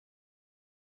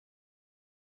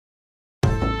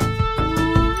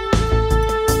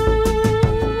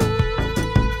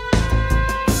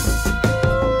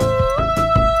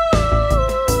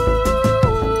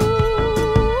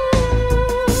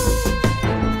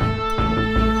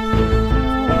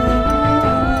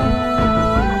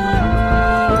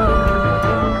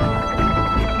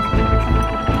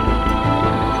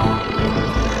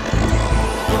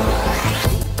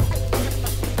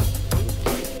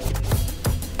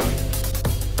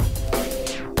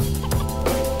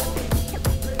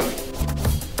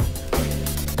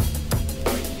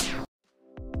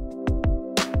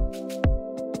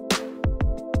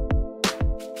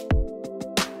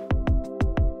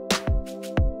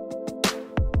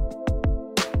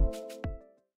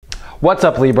What's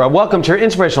up, Libra? Welcome to your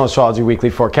Inspirational Astrology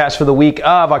Weekly Forecast for the week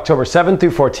of October 7th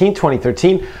through 14th,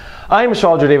 2013. I'm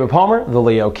astrologer David Palmer, the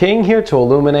Leo King, here to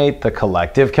illuminate the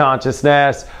collective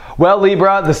consciousness. Well,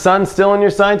 Libra, the sun's still in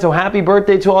your sign, so happy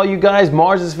birthday to all you guys.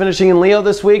 Mars is finishing in Leo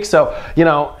this week, so,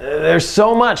 there's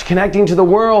so much connecting to the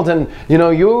world and,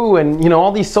 you and,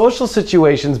 all these social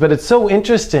situations, but it's so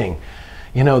interesting.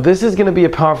 This is going to be a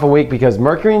powerful week because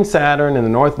Mercury and Saturn and the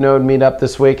North Node meet up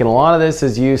this week, and a lot of this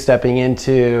is you stepping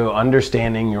into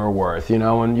understanding your worth,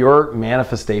 and your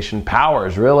manifestation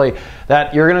powers, really,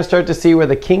 that you're going to start to see where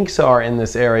the kinks are in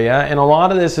this area, and a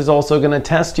lot of this is also going to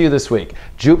test you this week.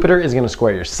 Jupiter is going to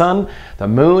square your sun, the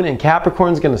moon in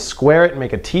Capricorn is going to square it and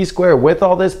make a T-square with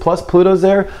all this, plus Pluto's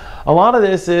there. A lot of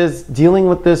this is dealing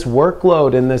with this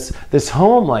workload and this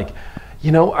home,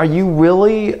 are you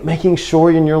really making sure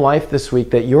in your life this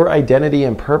week that your identity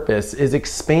and purpose is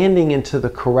expanding into the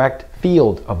correct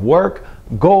field of work,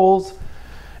 goals?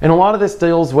 And a lot of this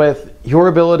deals with your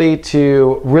ability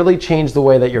to really change the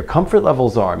way that your comfort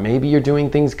levels are. Maybe you're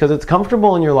doing things because it's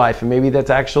comfortable in your life, and maybe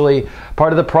that's actually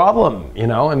part of the problem,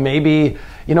 and maybe,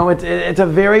 it's a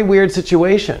very weird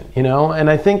situation, and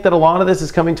I think that a lot of this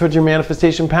is coming towards your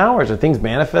manifestation powers. Are things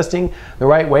manifesting the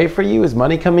right way for you? Is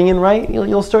money coming in right?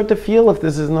 You'll start to feel if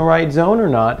this is in the right zone or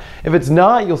not. If it's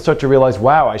not, you'll start to realize,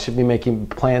 wow, I should be making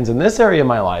plans in this area of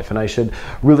my life, and I should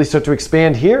really start to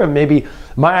expand here, and maybe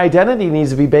my identity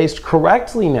needs to be based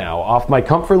correctly now off my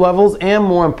comfort levels, and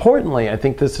more importantly, I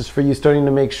think this is for you starting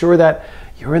to make sure that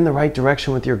you're in the right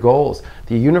direction with your goals.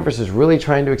 The universe is really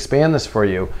trying to expand this for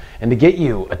you and to get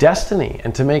you a destiny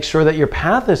and to make sure that your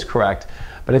path is correct.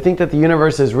 But I think that the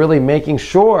universe is really making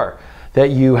sure that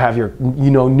you have your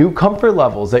new comfort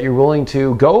levels that you're willing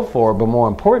to go for, but more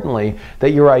importantly,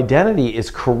 that your identity is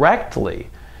correctly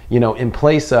in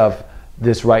place of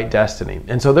this right destiny.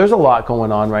 And so there's a lot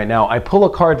going on right now. I pull a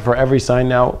card for every sign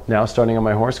now starting on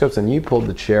my horoscopes, and you pulled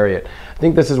the Chariot. I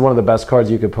think this is one of the best cards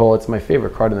you could pull. It's my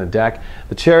favorite card in the deck.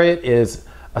 The Chariot is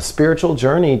a spiritual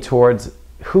journey towards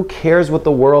who cares what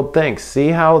the world thinks. See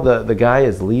how the guy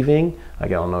is leaving? I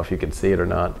don't know if you can see it or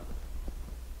not.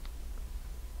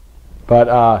 But,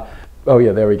 oh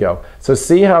yeah, there we go. So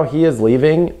see how he is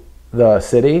leaving the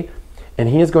city, and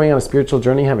he is going on a spiritual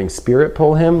journey, having spirit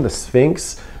pull him, the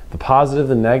Sphinx, the positive,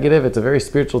 the negative. It's a very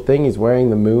spiritual thing. He's wearing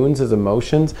the moons as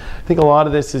emotions. I think a lot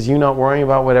of this is you not worrying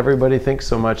about what everybody thinks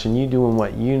so much and you doing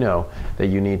what you know that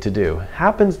you need to do.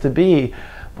 Happens to be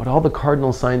what all the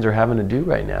cardinal signs are having to do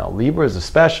right now. Libras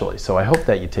especially. So I hope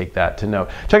that you take that to note.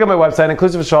 Check out my website,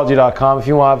 inclusiveastrology.com, if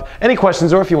you have any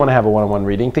questions or if you want to have a one-on-one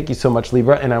reading. Thank you so much,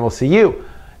 Libra, and I will see you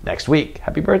next week.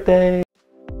 Happy birthday.